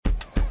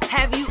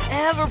Have you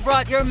ever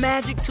brought your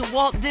magic to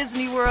Walt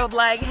Disney World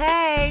like,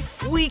 hey,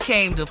 we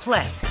came to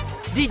play?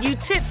 Did you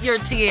tip your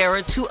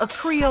tiara to a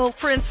Creole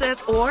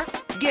princess or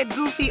get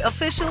goofy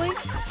officially?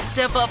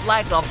 Step up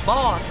like a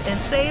boss and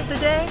save the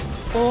day?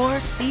 Or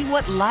see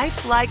what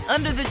life's like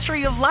under the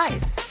tree of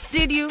life?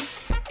 Did you?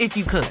 If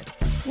you could.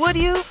 Would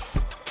you?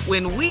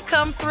 When we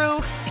come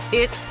through,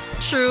 it's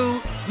true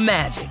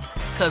magic.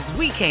 'Cause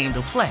we came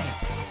to play.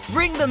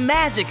 Bring the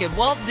magic at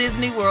Walt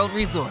Disney World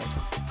Resort.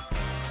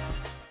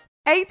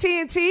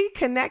 AT&T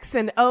connects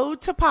an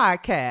ode to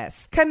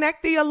podcasts.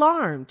 Connect the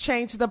alarm.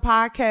 Change the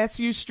podcast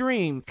you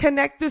stream.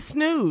 Connect the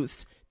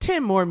snooze.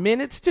 10 more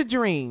minutes to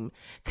dream.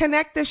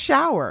 Connect the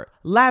shower.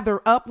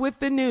 Lather up with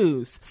the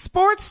news.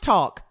 Sports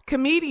talk,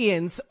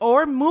 comedians,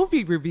 or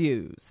movie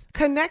reviews.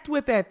 Connect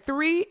with that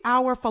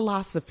 3-hour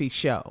philosophy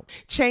show.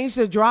 Change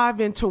the drive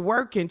into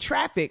work in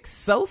traffic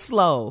so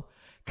slow.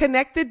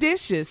 Connect the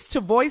dishes to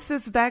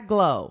voices that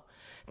glow.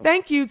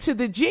 Thank you to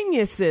the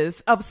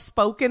geniuses of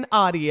spoken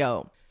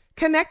audio.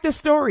 Connect the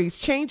stories,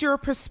 change your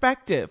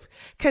perspective.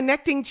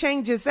 Connecting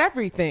changes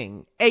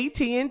everything.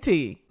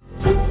 AT&T.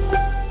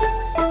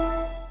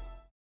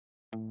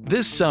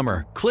 This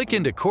summer, click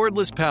into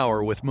cordless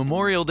power with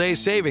Memorial Day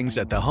savings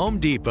at the Home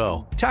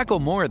Depot.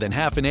 Tackle more than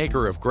half an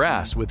acre of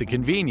grass with the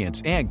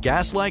convenience and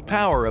gas-like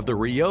power of the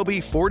Ryobi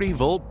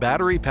 40-volt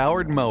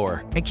battery-powered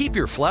mower. And keep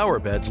your flower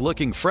beds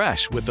looking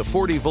fresh with the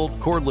 40-volt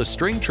cordless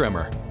string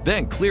trimmer.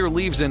 Then clear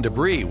leaves and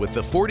debris with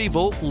the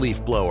 40-volt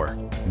leaf blower.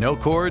 No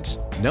cords,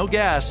 no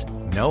gas,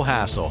 no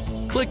hassle.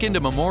 Click into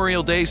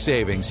Memorial Day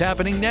savings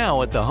happening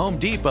now at the Home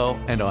Depot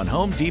and on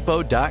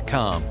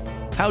HomeDepot.com.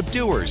 How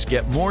doers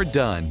get more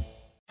done.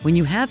 When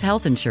you have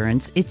health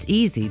insurance, it's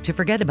easy to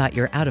forget about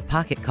your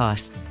out-of-pocket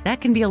costs. That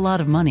can be a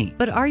lot of money.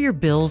 But are your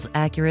bills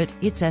accurate?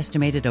 It's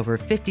estimated over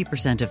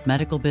 50% of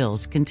medical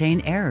bills contain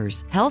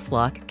errors.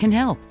 HealthLock can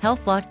help.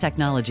 HealthLock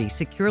technology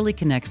securely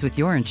connects with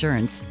your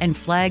insurance and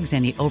flags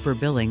any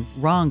overbilling,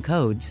 wrong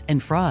codes,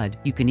 and fraud.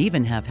 You can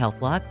even have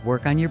HealthLock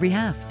work on your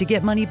behalf to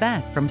get money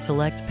back from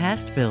select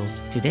past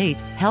bills. To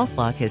date,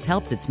 HealthLock has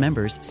helped its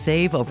members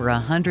save over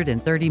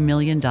 $130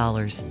 million.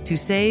 To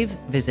save,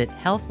 visit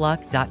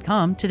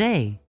healthlock.com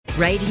today.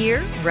 Right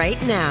here,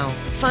 right now.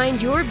 Find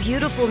your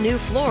beautiful new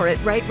floor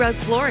at Right Rug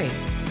Flooring.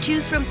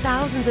 Choose from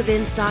thousands of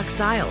in-stock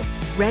styles,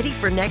 ready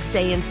for next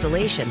day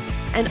installation,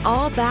 and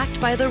all backed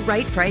by the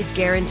right price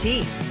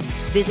guarantee.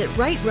 Visit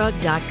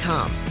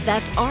rightrug.com.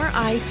 That's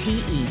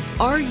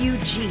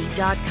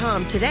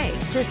RITERUG.com today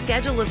to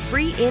schedule a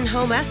free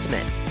in-home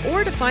estimate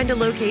or to find a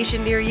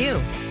location near you.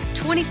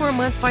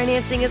 24-month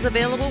financing is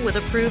available with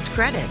approved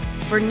credit.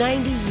 For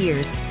 90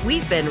 years,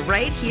 we've been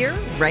right here,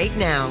 right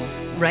now.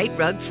 Right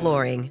Rug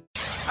Flooring.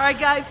 All right,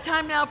 guys,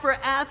 time now for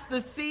Ask the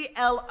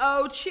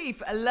CLO,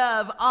 Chief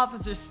Love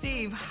Officer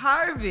Steve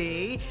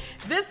Harvey.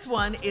 This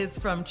one is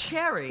from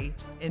Cherry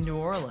in New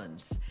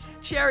Orleans.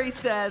 Cherry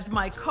says,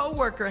 my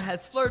coworker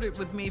has flirted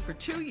with me for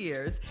 2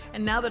 years,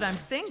 and now that I'm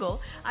single,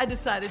 I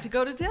decided to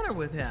go to dinner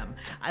with him.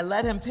 I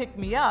let him pick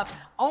me up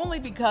only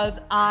because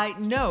I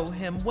know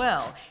him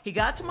well. He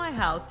got to my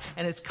house,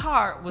 and his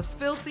car was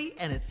filthy,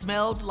 and it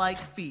smelled like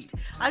feet.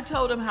 I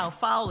told him how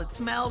foul it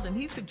smelled, and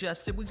he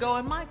suggested we go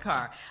in my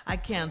car. I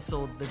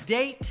canceled the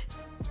date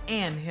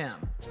and him.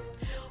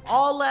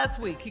 All last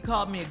week, he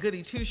called me a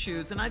goody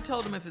two-shoes, and I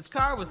told him if his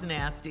car was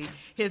nasty,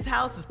 his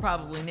house is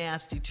probably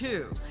nasty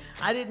too.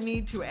 I didn't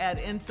need to add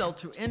insult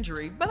to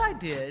injury, but I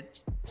did.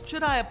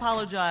 Should I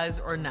apologize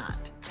or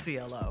not,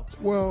 CLO?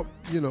 Well,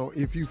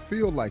 if you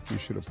feel like you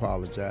should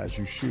apologize,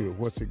 you should.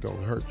 What's it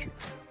going to hurt you?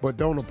 But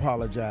don't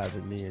apologize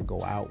and then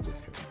go out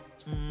with him.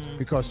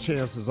 Because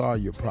chances are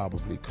you're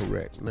probably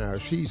correct. Now,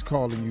 if she's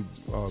calling you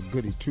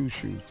goody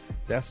two-shoes,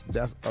 that's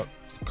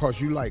because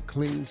you like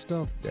clean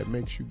stuff that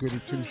makes you goody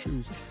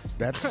two-shoes.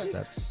 That's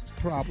a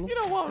problem. You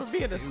don't want to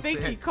be in a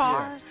stinky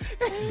car.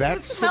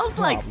 That's it smells a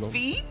problem. like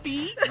feet.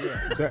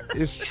 That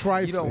is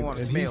trifling. You don't want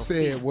to and smell he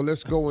said, feet. well,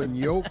 let's go in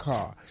your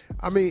car.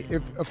 I mean,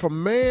 if a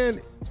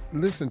man,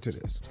 listen to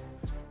this.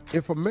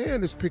 If a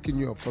man is picking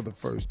you up for the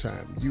first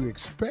time, you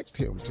expect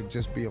him to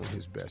just be on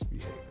his best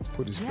behavior,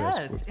 put his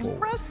best foot forward.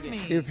 Impress me.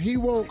 If he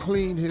won't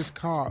clean his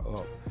car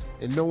up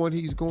and knowing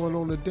he's going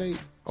on a date,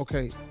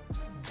 okay,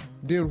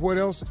 then what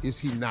else is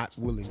he not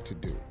willing to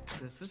do?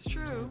 This is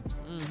true.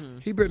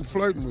 He been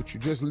flirting with you.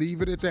 Just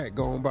leave it at that.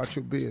 Go on about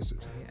your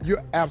business. Yeah.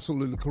 You're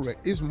absolutely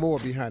correct. It's more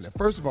behind that.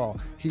 First of all,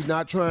 he's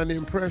not trying to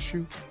impress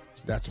you.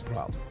 That's a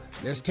problem.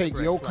 Let's take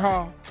your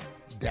car.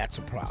 That's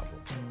a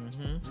problem.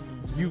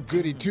 You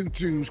goody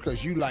two-shoes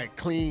because you like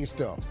clean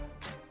stuff.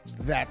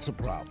 That's a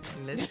problem.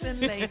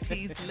 Listen,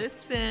 ladies,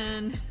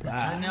 listen.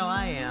 Bye. I know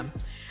I am.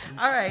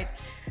 All right.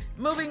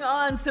 Moving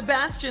on,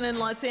 Sebastian in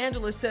Los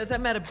Angeles says, I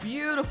met a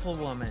beautiful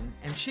woman,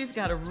 and she's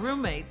got a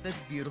roommate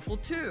that's beautiful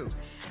too.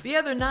 The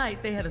other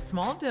night, they had a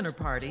small dinner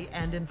party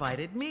and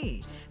invited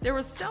me. There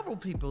were several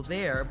people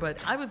there,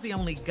 but I was the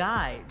only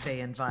guy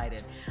they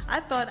invited. I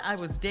thought I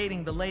was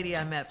dating the lady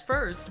I met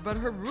first, but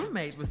her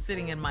roommate was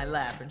sitting in my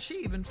lap, and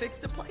she even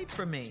fixed a plate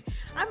for me.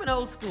 I'm an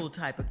old school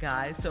type of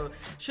guy, so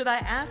should I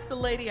ask the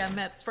lady I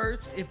met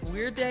first if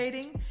we're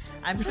dating?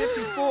 I'm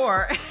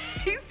 54.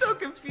 He's so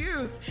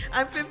confused.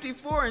 I'm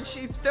 54 and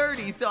she's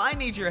 30, so I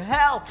need your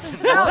help.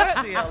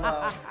 Help,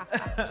 CLO.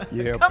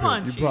 Yeah, Come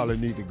on, you Chief. probably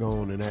need to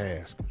go on and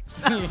ask.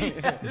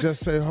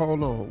 Just say,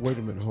 hold on, wait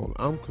a minute, hold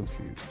on. I'm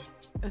confused.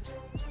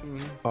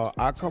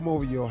 I come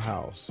over your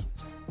house,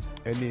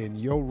 and then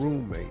your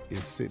roommate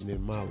is sitting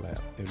in my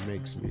lap and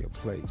makes me a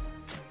plate.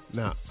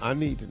 Now, I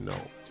need to know,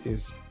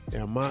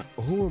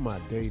 who am I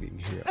dating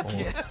here?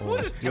 Or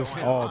is just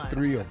all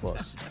three of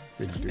us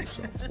finna do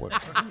something?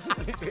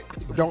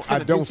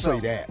 Don't say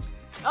that.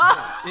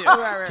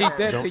 Keep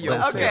that to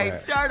yourself. Okay,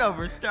 start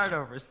over,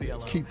 CLO.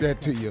 Keep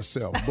that to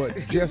yourself. But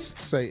just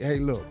say, hey,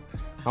 look,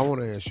 I want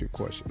to ask you a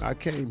question. I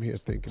came here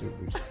thinking it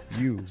was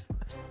you,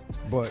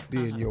 but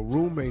then your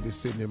roommate is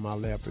sitting in my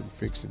lap and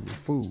fixing me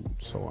food,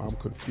 so I'm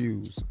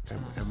confused.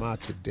 Am I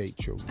to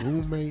date your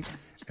roommate?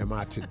 Am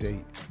I to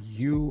date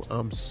you?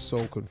 I'm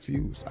so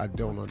confused. I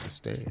don't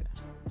understand.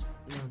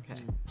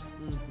 Okay.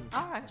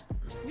 All right.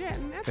 Yeah,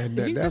 And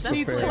he that's just a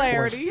needs fair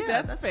clarity. Yeah,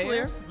 that's fair.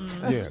 clear.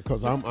 Yeah,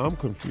 because I'm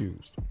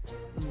confused.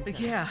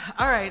 Yeah.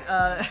 All right.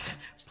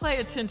 Pay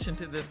attention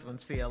to this one,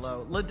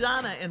 CLO.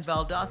 LaDonna in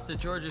Valdosta,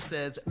 Georgia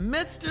says,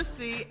 Mr.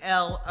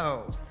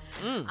 CLO,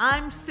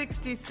 I'm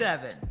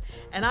 67,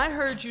 and I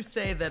heard you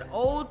say that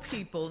old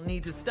people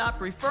need to stop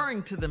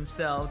referring to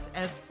themselves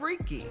as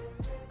freaky.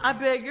 I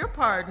beg your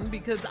pardon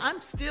because I'm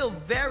still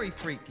very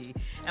freaky,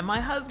 and my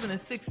husband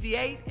is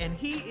 68, and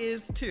he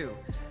is too.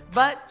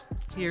 But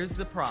here's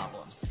the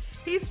problem.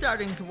 He's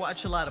starting to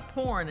watch a lot of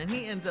porn, and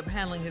he ends up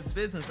handling his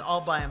business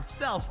all by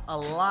himself a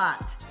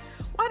lot.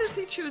 Why does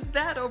he choose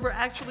that over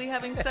actually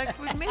having sex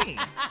with me?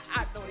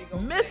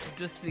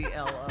 Mr.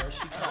 CLO,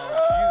 she calls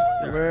you,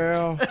 sir.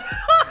 Well,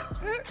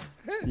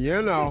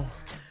 you know.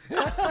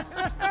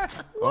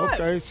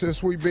 Okay,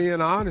 since we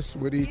being honest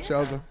with each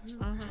other.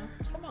 Come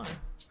on.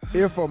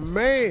 If a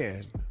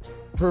man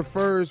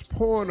prefers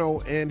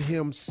porno and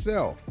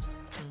himself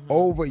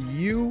over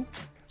you,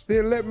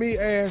 then let me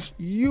ask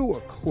you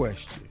a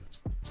question.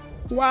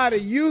 Why do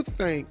you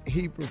think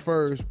he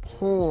prefers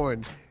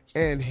porn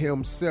and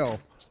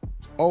himself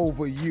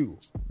over you,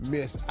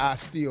 Miss I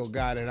Still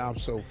Got It, I'm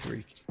So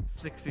Freaky?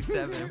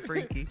 67 and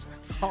freaky.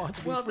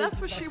 Well,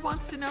 that's what she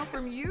wants to know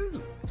from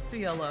you,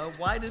 CLO.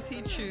 Why does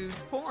he choose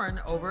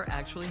porn over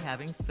actually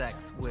having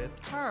sex with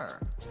her?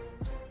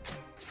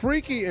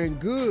 Freaky and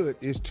good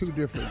is two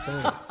different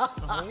things.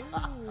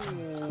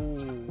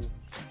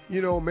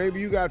 You know, maybe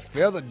you got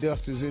feather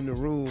dusters in the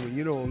room and,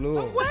 you know, a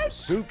little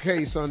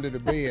suitcase under the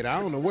bed. I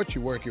don't know what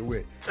you're working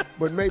with.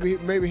 But maybe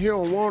he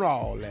don't want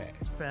all that.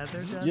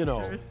 Feather dusters? You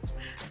know,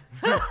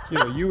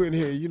 you in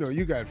here, you know,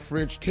 you got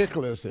French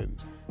ticklers and,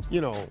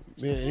 you know,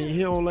 he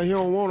don't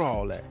want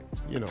all that,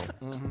 you know.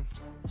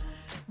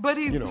 But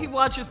he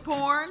watches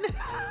porn?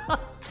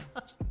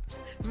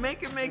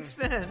 Make it make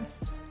sense.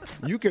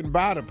 You can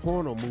buy the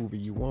porno movie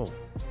you want.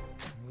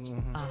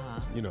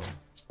 You know.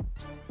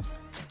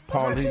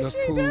 Paulina's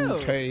pool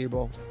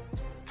table.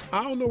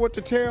 I don't know what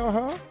to tell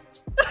her.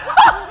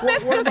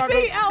 What am I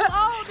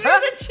CLO,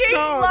 he's a cheap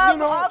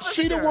love officer.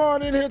 She the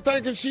one in here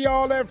thinking she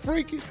all that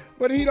freaky,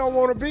 but he don't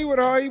want to be with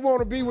her. He want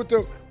to be with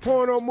the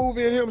porno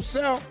movie and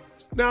himself.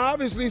 Now,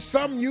 obviously,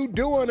 something you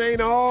doing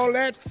ain't all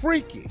that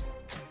freaky.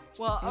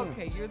 Well,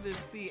 okay, you're the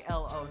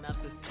CLO, not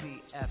the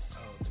CFO,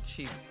 the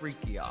Chief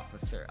Freaky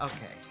Officer.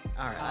 Okay,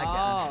 all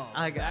right,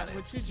 I got it.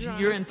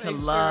 You're into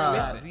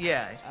love.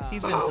 Yeah,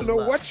 he's into love. I don't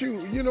know what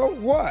you know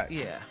what?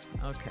 Yeah,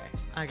 okay,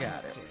 I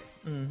got it.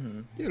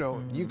 You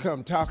know, you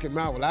come talking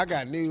about, well, I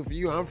got news for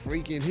you. I'm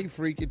freaky and he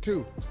freaky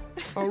too.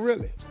 Oh,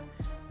 really?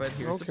 But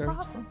here's the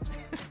problem.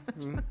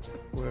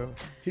 Well,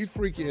 he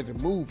freaky at the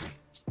movie.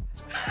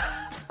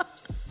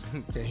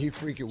 And he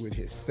freaky with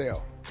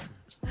himself.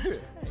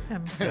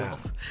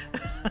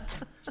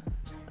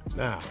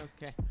 Now.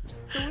 Okay.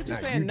 So what you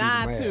saying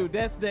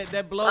 9-2?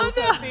 That blows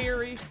her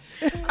theory.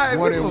 All right,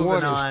 1 and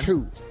 1 is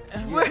 2.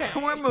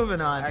 We're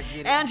moving on.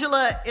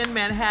 Angela in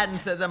Manhattan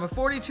says, I'm a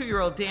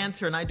 42-year-old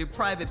dancer and I do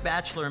private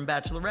bachelor and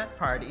bachelorette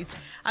parties.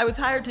 I was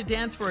hired to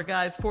dance for a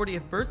guy's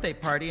 40th birthday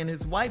party and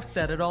his wife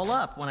set it all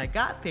up. When I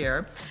got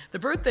there, the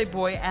birthday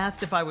boy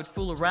asked if I would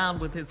fool around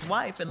with his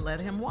wife and let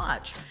him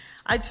watch.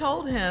 I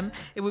told him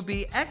it would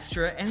be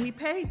extra and he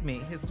paid me.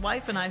 His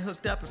wife and I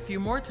hooked up a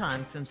few more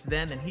times since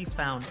then and he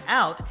found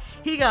out.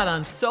 He got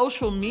on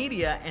social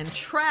media and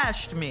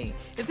trashed me.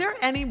 Is there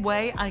any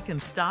way I can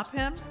stop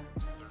him?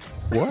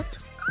 What?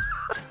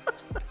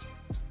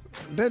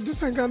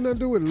 This ain't got nothing to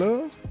do with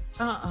love.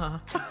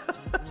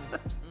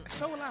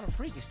 So a lot of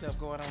freaky stuff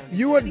going on.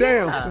 You a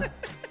dancer.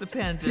 It's the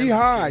pandemic. He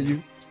hire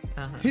you.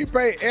 He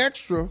pay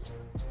extra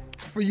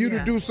for you to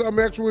do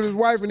something extra with his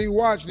wife and he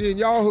watched it and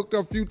y'all hooked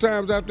up a few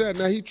times after that.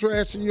 Now he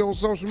trashing you on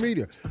social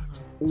media.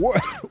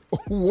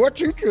 What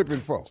you tripping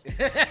for?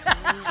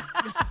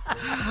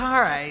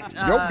 All right.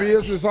 Your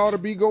business ought to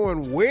be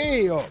going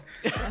way up.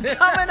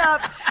 Coming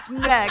up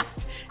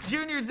next,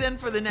 Junior's in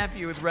for the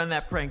nephew with Run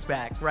That Prank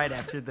Back right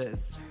after this.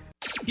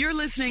 You're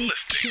listening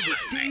to the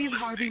Steve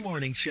Harvey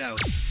Morning Show.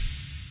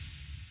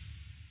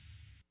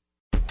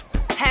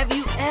 Have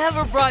you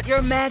ever brought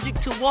your magic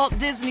to Walt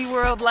Disney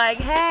World like,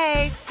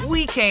 hey,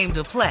 we came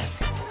to play?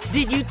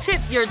 Did you tip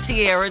your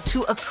tiara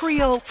to a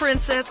Creole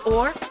princess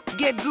or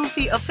get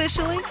goofy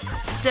officially?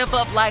 Step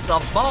up like a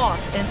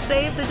boss and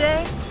save the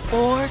day?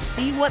 Or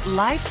see what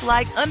life's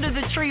like under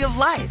the tree of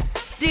life?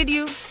 Did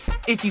you?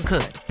 If you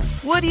could.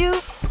 Would you?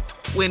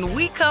 When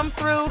we come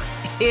through,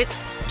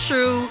 it's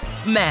true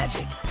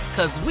magic.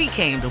 'Cause we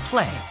came to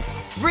play.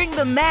 Bring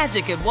the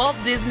magic at Walt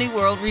Disney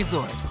World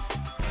Resort.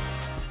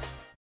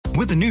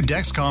 With the new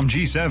Dexcom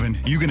G7,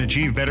 you can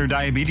achieve better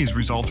diabetes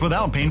results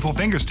without painful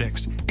finger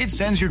sticks. It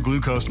sends your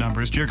glucose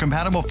numbers to your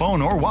compatible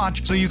phone or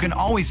watch so you can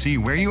always see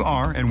where you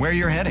are and where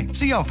you're heading.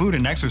 See how food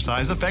and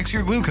exercise affects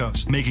your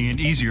glucose, making it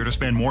easier to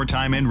spend more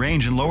time in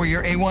range and lower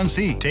your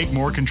A1C. Take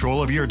more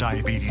control of your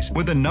diabetes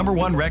with the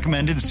 #1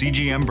 recommended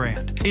CGM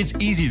brand. It's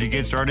easy to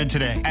get started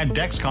today at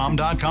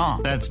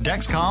Dexcom.com. That's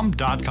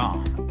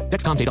Dexcom.com.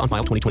 Dexcom data on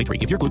file 2023.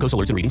 If your glucose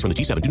alerts and readings from the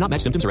G7 do not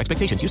match symptoms or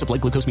expectations, use a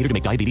blood glucose meter to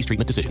make diabetes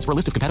treatment decisions. For a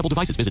list of compatible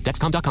devices, visit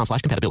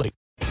Dexcom.com/compatibility.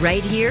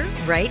 Right here,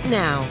 right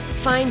now.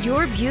 Find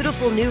your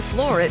beautiful new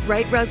floor at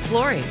Right Rug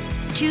Flooring.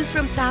 Choose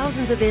from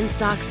thousands of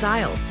in-stock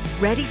styles,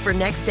 ready for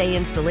next day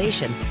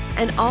installation,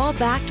 and all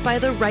backed by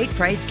the right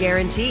price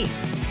guarantee.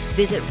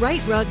 Visit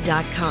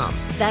rightrug.com.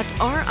 That's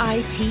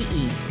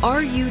RITERUG.com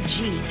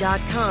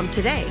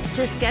today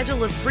to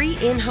schedule a free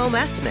in-home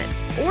estimate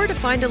or to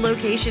find a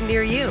location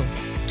near you.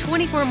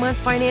 24-month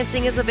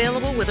financing is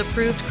available with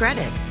approved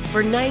credit.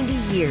 For 90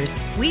 years,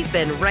 we've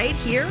been right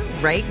here,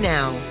 right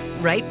now.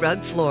 Right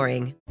Rug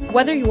Flooring.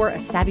 Whether you're a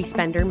savvy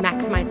spender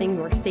maximizing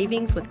your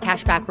savings with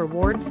cashback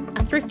rewards,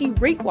 a thrifty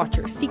rate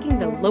watcher seeking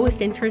the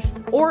lowest interest,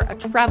 or a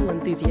travel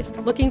enthusiast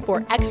looking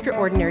for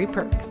extraordinary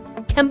perks,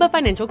 Kemba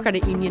Financial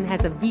Credit Union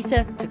has a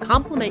visa to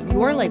complement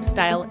your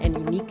lifestyle and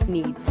unique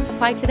needs.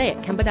 Apply today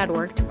at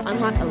Kemba.org to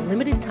unlock a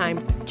limited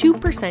time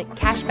 2%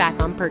 cash back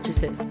on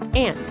purchases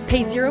and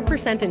pay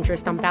 0%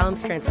 interest on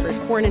balance transfers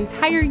for an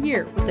entire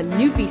year with a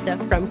new visa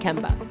from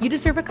Kemba. You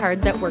deserve a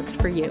card that works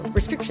for you.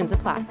 Restrictions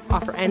apply.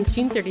 Offer ends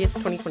June 30th,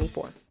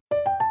 2024.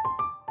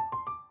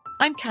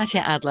 I'm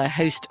Katya Adler,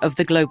 host of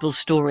The Global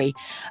Story.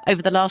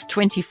 Over the last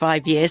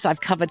 25 years, I've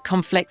covered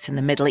conflicts in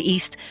the Middle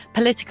East,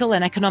 political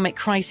and economic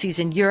crises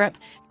in Europe,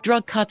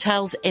 drug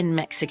cartels in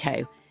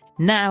Mexico.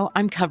 Now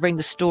I'm covering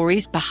the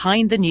stories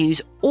behind the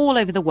news all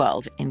over the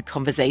world in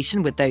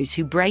conversation with those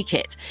who break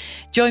it.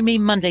 Join me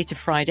Monday to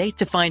Friday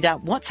to find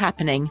out what's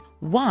happening,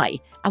 why,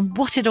 and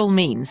what it all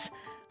means.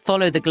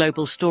 Follow The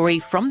Global Story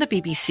from the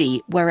BBC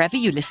wherever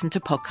you listen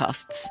to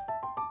podcasts.